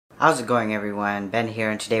How's it going, everyone? Ben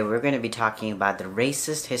here, and today we're going to be talking about the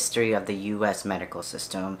racist history of the U.S. medical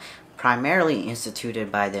system, primarily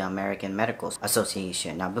instituted by the American Medical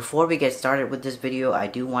Association. Now, before we get started with this video, I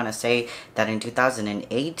do want to say that in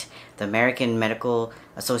 2008, the American Medical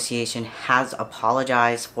Association has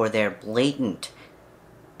apologized for their blatant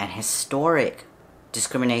and historic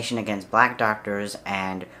discrimination against black doctors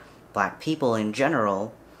and black people in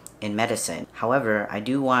general in medicine. However, I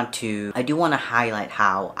do want to highlight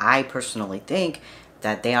how I personally think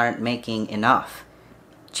that they aren't making enough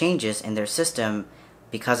changes in their system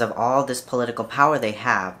because of all this political power they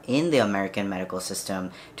have in the American medical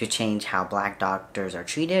system to change how black doctors are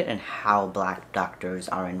treated and how black doctors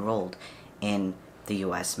are enrolled in the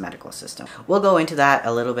US medical system. We'll go into that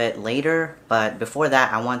a little bit later, but before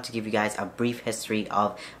that, I want to give you guys a brief history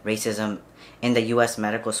of racism in the US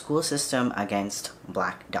medical school system against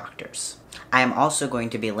black doctors. I am also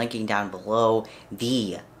going to be linking down below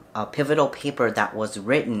the pivotal paper that was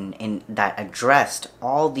written that addressed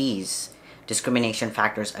all these discrimination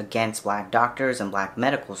factors against black doctors and black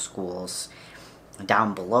medical schools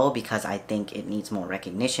down below, because I think it needs more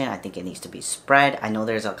recognition. I think it needs to be spread. I know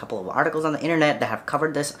there's a couple of articles on the internet that have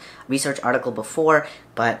covered this research article before,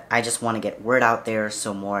 but I just want to get word out there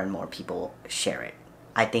so more and more people share it.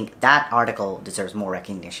 I think that article deserves more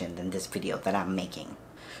recognition than this video that I'm making.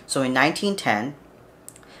 So in 1910,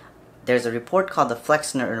 there's a report called the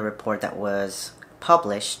Flexner Report that was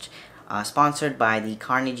published, sponsored by the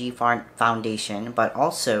Carnegie Foundation, but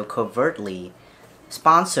also covertly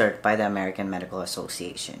sponsored by the American Medical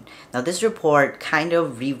Association. Now, this report kind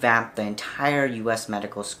of revamped the entire U.S.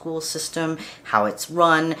 medical school system, how it's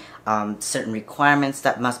run, certain requirements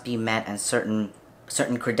that must be met, and certain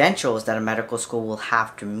credentials that a medical school will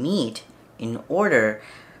have to meet in order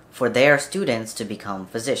for their students to become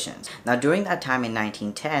physicians. Now, during that time in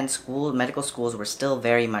 1910, medical schools were still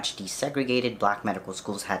very much desegregated. Black medical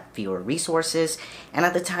schools had fewer resources, and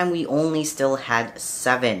at the time we only still had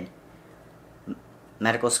 7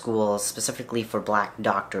 medical schools specifically for black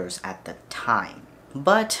doctors at the time.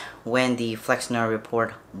 But when the Flexner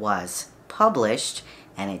Report was published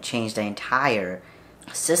and it changed the entire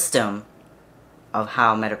system of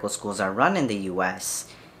how medical schools are run in the US,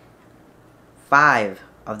 5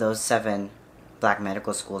 of those 7 black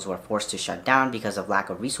medical schools were forced to shut down because of lack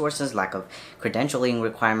of resources, lack of credentialing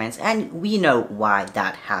requirements, and we know why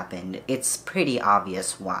that happened. It's pretty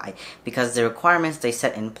obvious why. Because the requirements they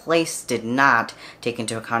set in place did not take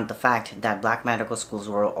into account the fact that black medical schools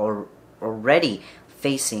were already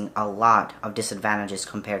facing a lot of disadvantages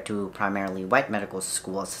compared to primarily white medical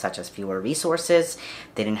schools, such as fewer resources,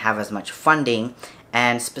 they didn't have as much funding,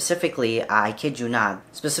 and specifically, I kid you not,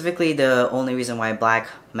 specifically the only reason why black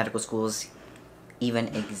medical schools even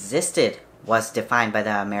existed was defined by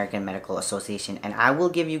the American Medical Association, and I will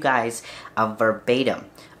give you guys a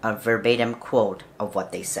verbatim quote of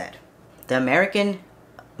what they said. The American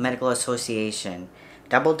Medical Association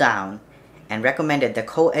doubled down and recommended the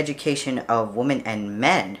co-education of women and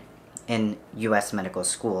men in U.S. medical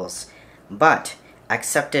schools, but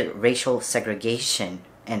accepted racial segregation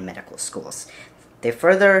in medical schools. They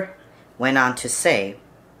further went on to say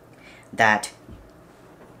that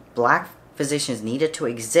black physicians needed to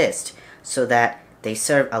exist so that they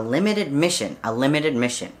serve a limited mission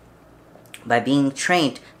by being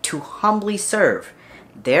trained to humbly serve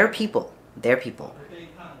their people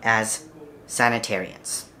as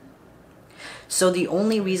sanitarians. So the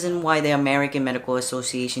only reason why the American Medical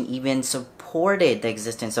Association even supported the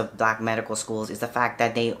existence of black medical schools is the fact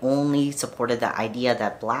that they only supported the idea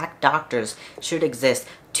that black doctors should exist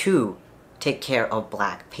to take care of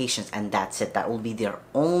black patients, and that's it. That will be their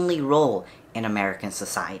only role in American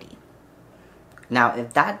society. Now,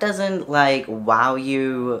 if that doesn't wow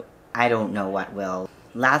you, I don't know what will.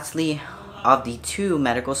 Lastly, of the 2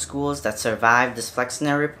 medical schools that survived this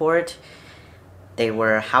Flexner Report, they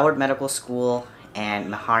were Howard Medical School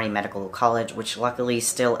and Meharry Medical College, which luckily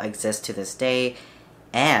still exists to this day,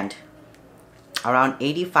 and around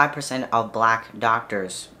 85% of black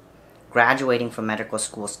doctors graduating from medical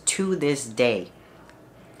schools to this day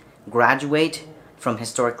graduate from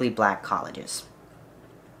historically black colleges.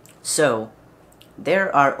 So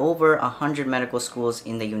there are over 100 medical schools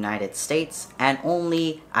in the United States and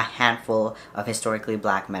only a handful of historically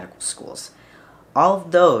black medical schools.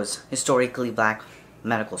 Of those historically black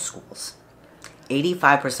medical schools,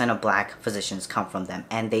 85% of black physicians come from them,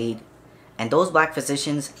 and those black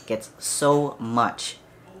physicians get so much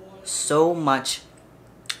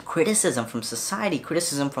criticism from society,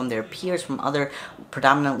 criticism from their peers, from other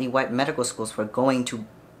predominantly white medical schools for going to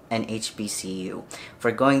an HBCU,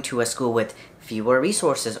 for going to a school with fewer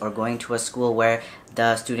resources, or going to a school where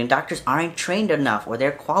the student doctors aren't trained enough or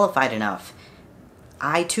they're qualified enough.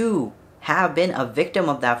 I too have been a victim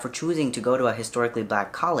of that for choosing to go to a historically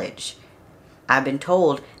black college. I've been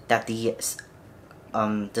told that the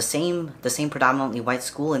same predominantly white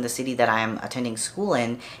school in the city that I am attending school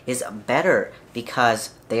in is better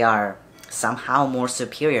because they are somehow more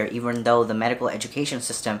superior, even though the medical education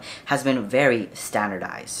system has been very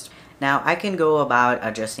standardized. Now, I can go about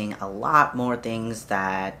addressing a lot more things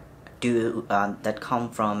that come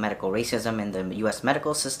from medical racism in the U.S.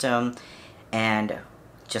 medical system and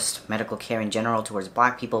just medical care in general towards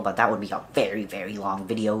black people, but that would be a very, very long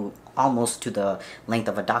video, almost to the length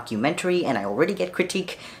of a documentary, and I already get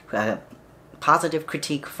positive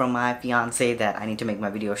critique from my fiance that I need to make my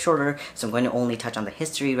video shorter, so I'm going to only touch on the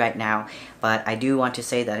history right now. But I do want to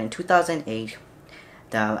say that in 2008,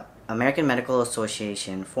 the American Medical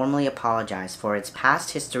Association formally apologized for its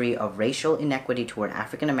past history of racial inequity toward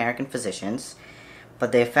African American physicians,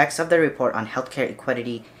 but the effects of the report on healthcare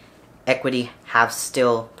equity have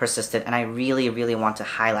still persisted, and I really, really want to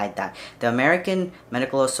highlight that. The American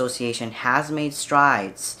Medical Association has made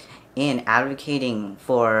strides in advocating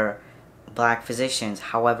for black physicians.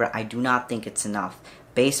 However, I do not think it's enough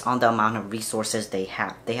based on the amount of resources they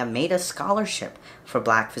have. They have made a scholarship for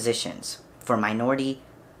black physicians, for minority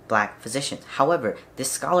black physicians. However, this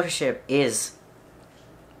scholarship is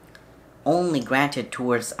only granted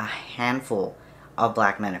towards a handful of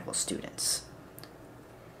black medical students.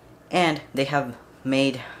 And they have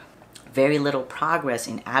made very little progress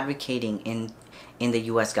in advocating in the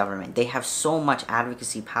U.S. government. They have so much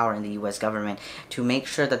advocacy power in the U.S. government to make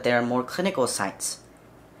sure that there are more clinical sites,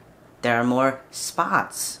 there are more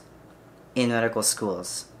spots in medical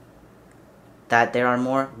schools, that there are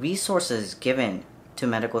more resources given to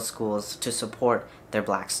medical schools to support their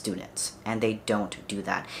black students, and they don't do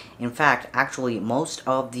that. In fact, actually, most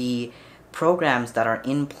of the programs that are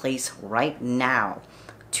in place right now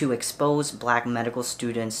to expose black medical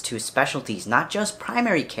students to specialties, not just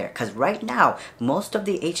primary care, because right now most of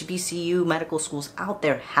the HBCU medical schools out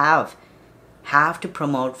there have to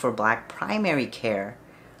promote for black primary care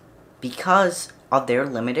because of their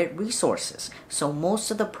limited resources. So most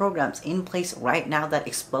of the programs in place right now that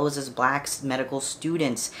exposes black medical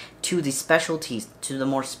students to the specialties, to the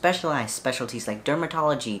more specialized specialties like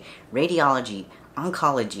dermatology, radiology,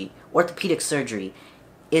 oncology, orthopedic surgery,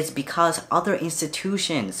 is because other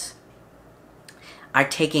institutions are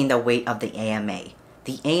taking the weight of the AMA.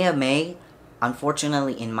 The AMA,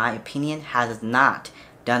 unfortunately, in my opinion, has not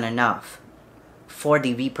done enough for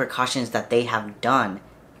the repercussions that they have done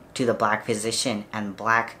to the black physician and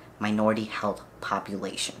black minority health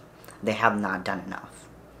population. They have not done enough.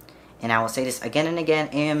 And I will say this again and again,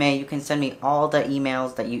 AMA, you can send me all the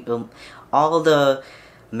emails that you, all the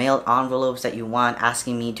mailed envelopes that you want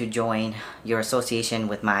asking me to join your association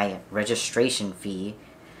with my registration fee.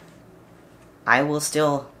 I will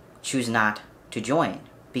still choose not to join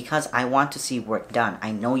because I want to see work done.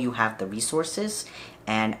 I know you have the resources,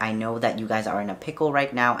 and I know that you guys are in a pickle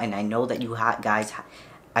right now, and I know that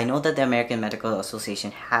I know that the American Medical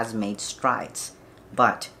Association has made strides,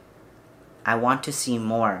 but I want to see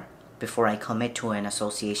more before I commit to an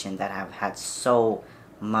association that have had so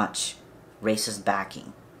much racist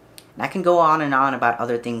backing. And I can go on and on about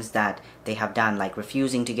other things that they have done, like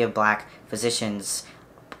refusing to give black physicians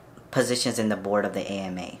positions in the board of the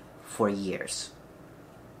AMA for years.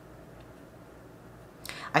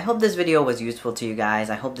 I hope this video was useful to you guys.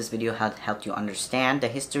 I hope this video helped you understand the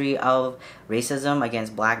history of racism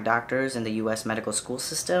against black doctors in the US medical school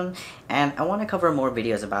system. And I want to cover more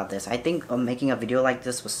videos about this. I think making a video like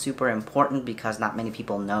this was super important because not many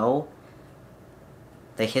people know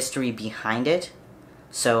the history behind it.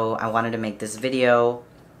 So I wanted to make this video,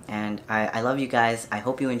 and I love you guys. I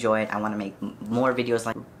hope you enjoyed. I want to make more videos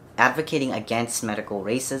like advocating against medical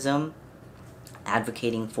racism,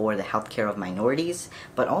 advocating for the healthcare of minorities,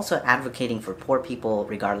 but also advocating for poor people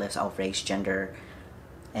regardless of race, gender,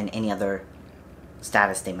 and any other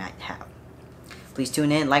status they might have. Please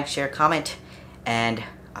tune in, like, share, comment, and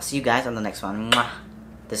I'll see you guys on the next one. Mwah.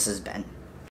 This is Ben.